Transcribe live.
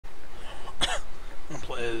I'm gonna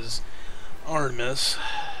play as Artemis.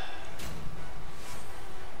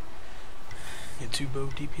 Get 2 bow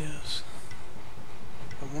DPS.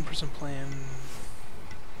 Got 1% playing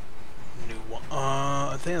new one.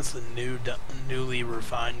 I think that's the newly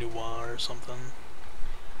refined Noir or something.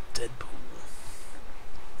 Deadpool.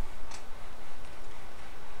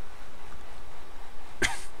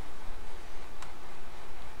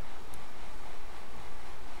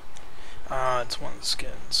 It's one of the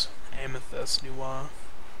skins. Amethyst Noir.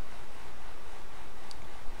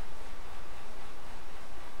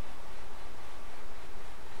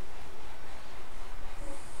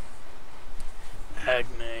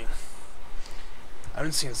 Agni. I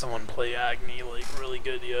haven't seen someone play Agni like really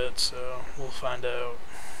good yet, so we'll find out.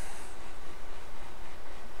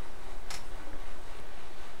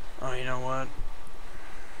 Oh, you know what?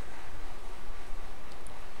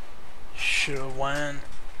 Should've went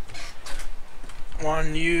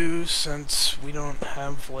Guan Yu since we don't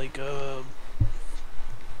have like a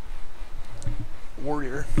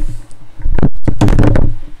warrior.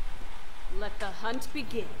 Let the hunt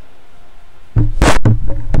begin.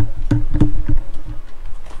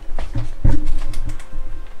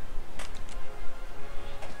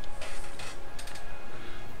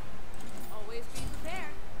 Always be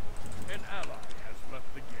prepared. An ally has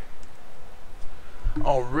left the game.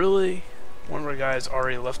 Oh, really? One of our guys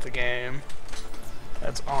already left the game.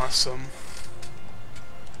 That's awesome.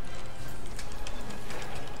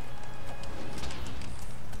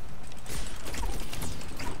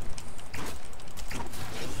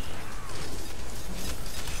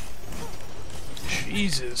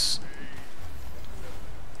 Jesus.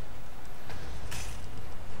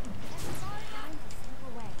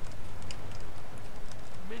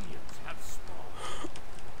 Minions have spawned.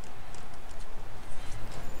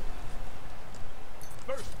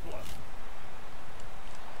 First blood.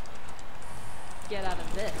 Get out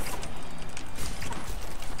of this.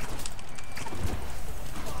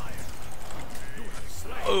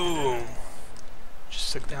 Boom.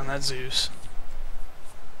 Just took down that Zeus.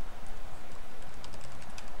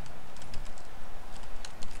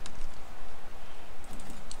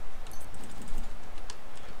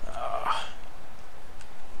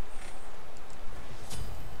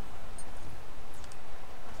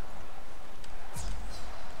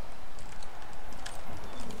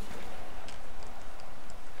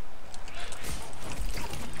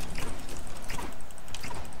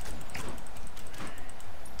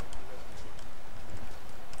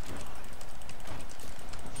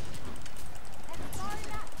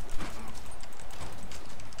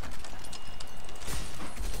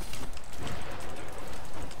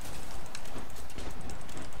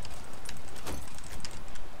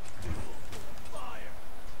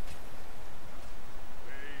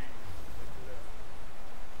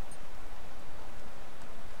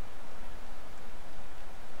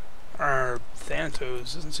 Our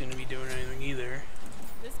Thanatos doesn't seem to be doing anything either.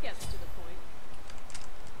 This gets to the point.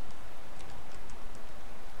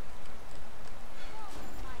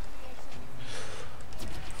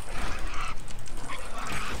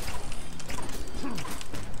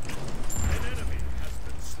 An enemy has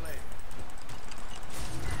been slain.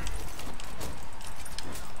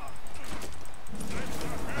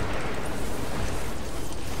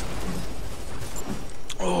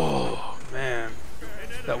 Oh, man.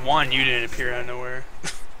 That Guan Yu didn't appear out of nowhere.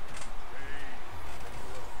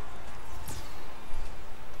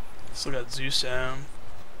 Still got Zeus down.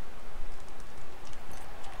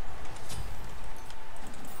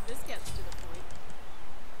 This gets to the point.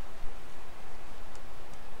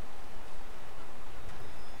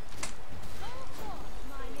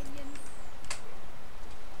 My minions.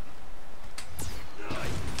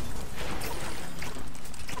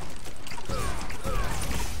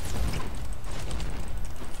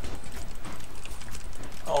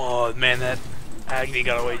 Oh man, that Agni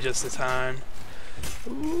got away just in time.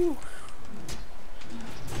 Ooh.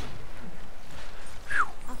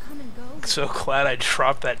 I'll come and go. So glad I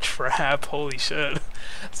dropped that trap. Holy shit.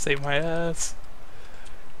 Saved my ass.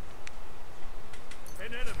 An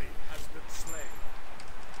enemy has been slain.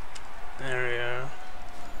 There we go.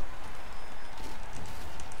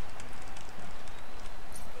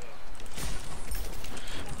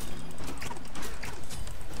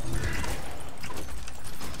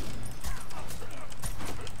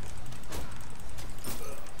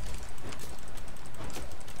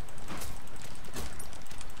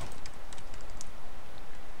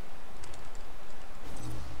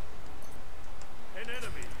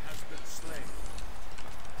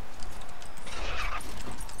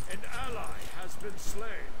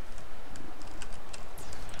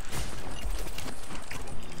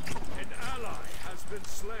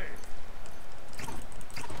 slain.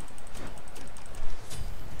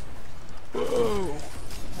 Whoa!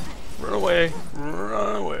 Run away!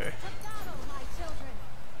 Run away! To battle, my children.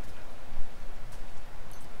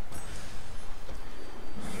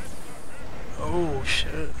 Oh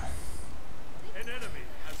shit! An enemy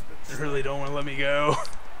has been They slain. really don't want to let me go.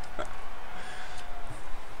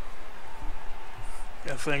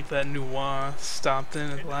 I think that Nuwa stopped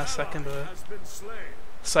in at the last second to Has been slain.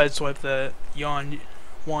 sideswipe that Guan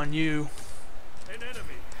Yu. An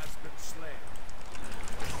enemy has been slain.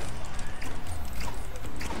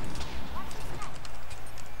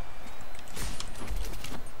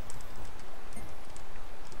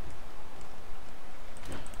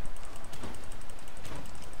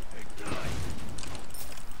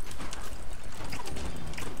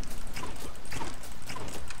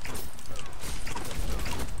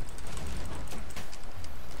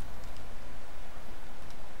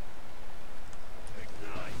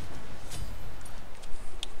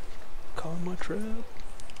 Calling my trap.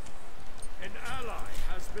 An ally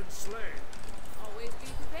has been slain. Always be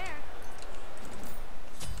prepared.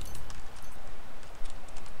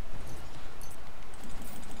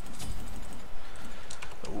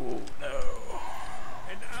 Oh no.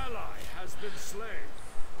 An ally has been slain.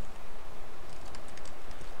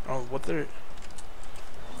 Oh, what they're...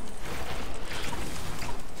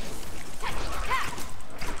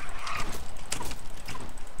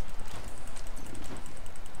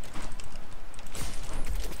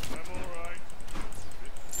 I'm alright.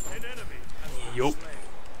 An enemy has been Yup. slain.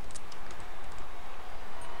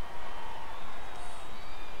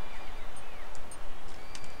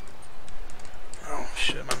 Oh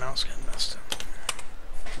shit, my mouse getting messed up.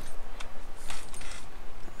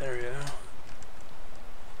 There we go.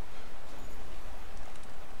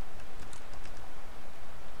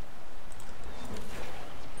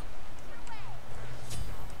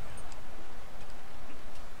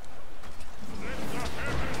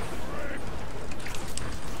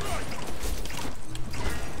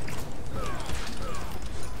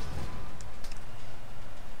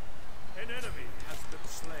 An enemy has been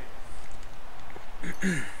slain.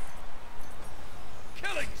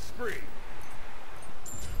 Killing spree.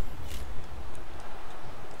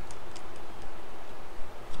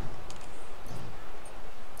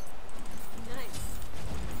 Nice.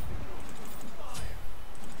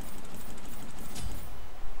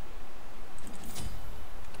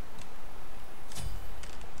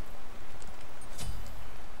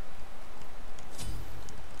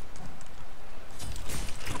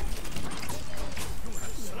 You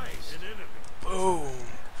have slain an enemy. Boom.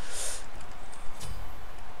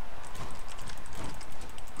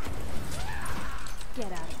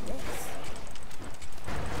 Get out of this.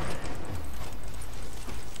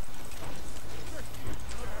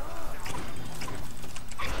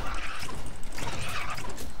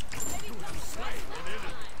 You have slain an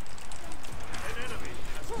enemy. An enemy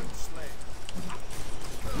has been slain.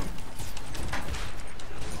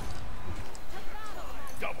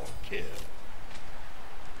 Double kill.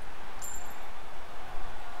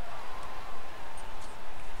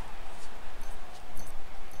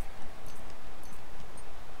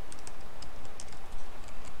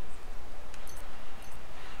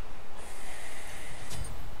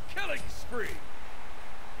 Killing spree.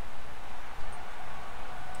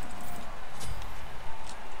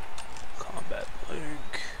 Combat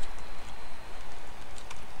link.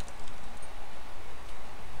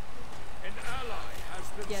 An ally has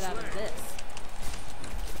been Get slain. out of this.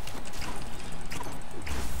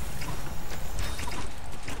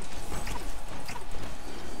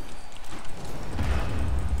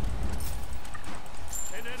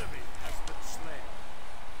 An enemy has been slain.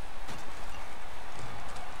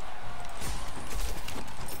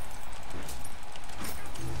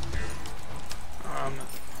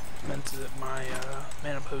 Meant to my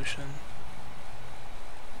mana potion.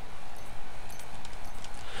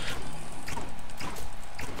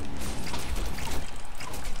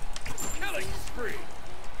 Killing spree.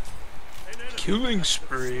 An enemy Killing has been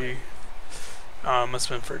spree. Must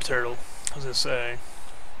have been for a turtle. I was gonna say. slain.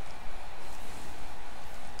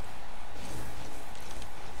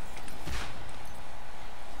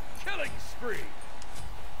 Killing spree.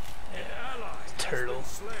 An ally has turtle. been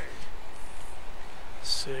slain. Let's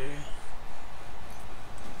see.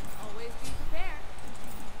 Always be prepared.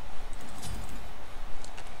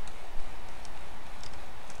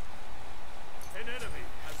 An enemy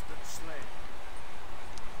has been slain.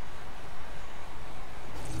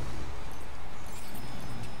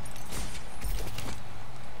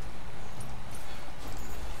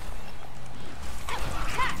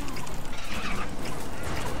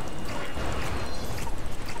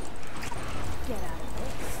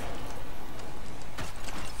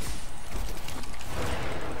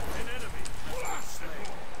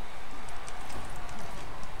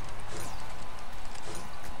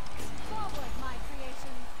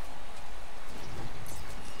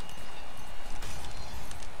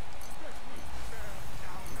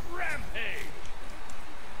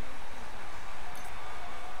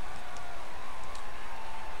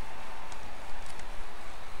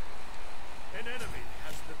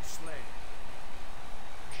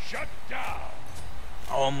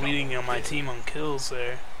 Oh, I'm leading on my team on kills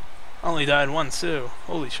there. I only died once too.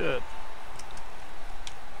 Holy shit.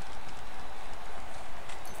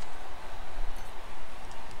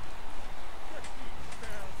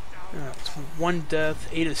 Yeah, it's 1 death,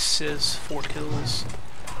 8 assists, 4 kills. An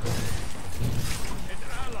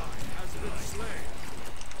ally has been slain.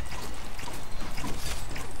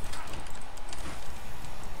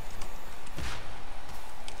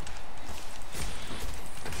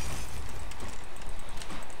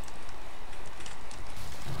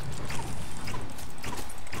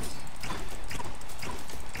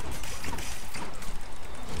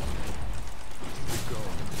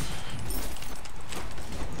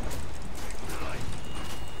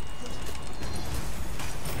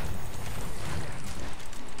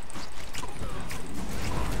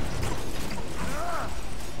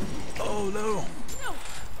 Oh no!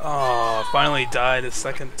 Oh, finally died a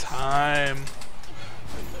second time.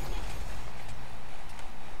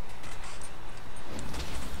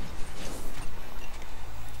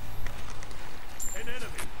 An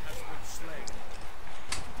enemy has been slain.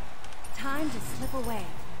 Time to slip away.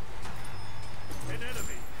 An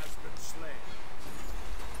enemy has been slain.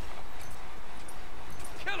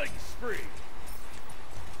 Killing spree.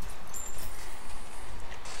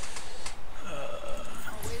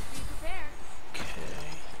 Always be prepared. Okay.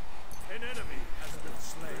 An enemy has been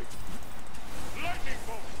slain. Lightning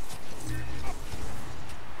bolt.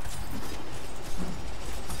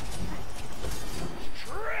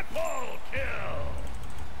 Triple kill.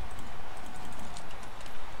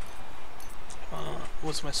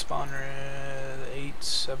 What's my spawner at? 8,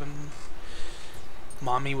 7.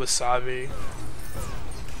 Mommy Wasabi.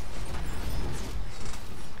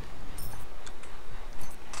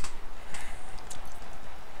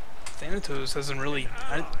 Thanatos hasn't really.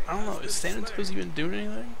 I don't know. Is Thanatos even doing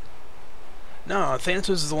anything? No,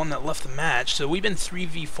 Thanatos is the one that left the match. So we've been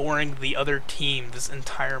 3v4ing the other team this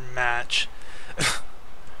entire match.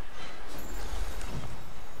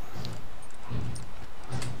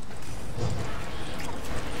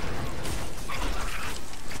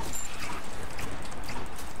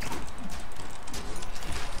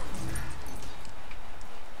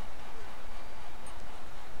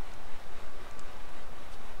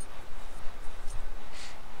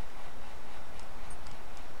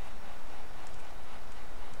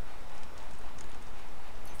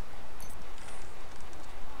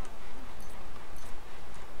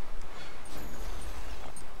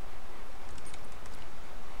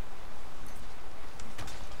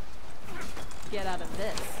 Get out of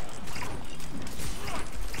this.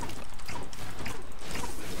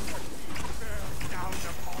 Down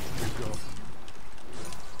upon you go.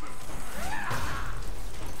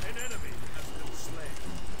 An enemy has been slain.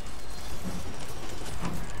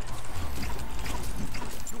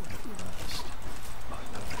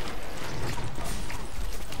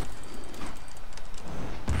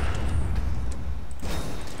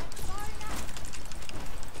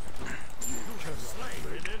 Slain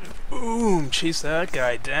an enemy. Boom! Chase that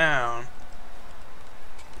guy down.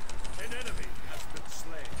 An enemy has been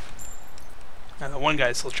slain. And the one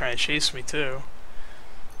guy's still trying to chase me too.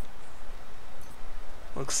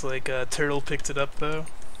 Looks like Turtle picked it up though.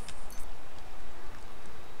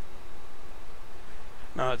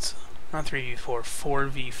 No, it's not 3v4,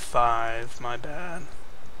 4v5, my bad.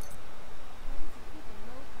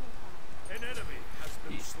 An enemy has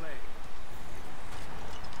been slain.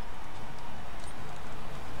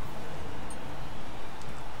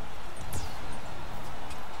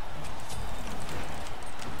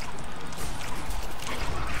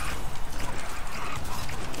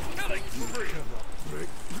 Killing spree.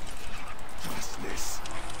 Justice.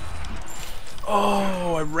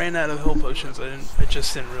 Oh, I ran out of heal potions. I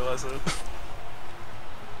just didn't realize it.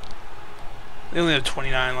 They only have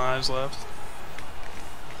 29 lives left.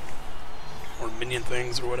 Or minion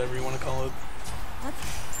things, or whatever you want to call it.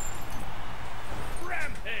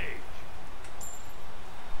 Rampage.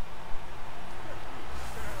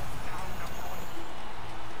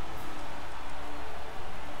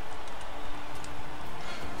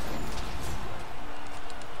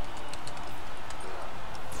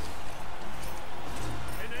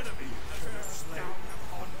 An enemy has been slain.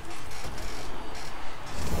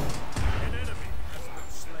 An enemy has been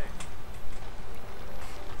slain.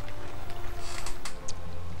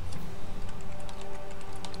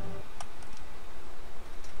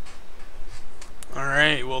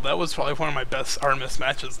 Alright, well that was probably one of my best Artemis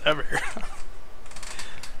matches ever.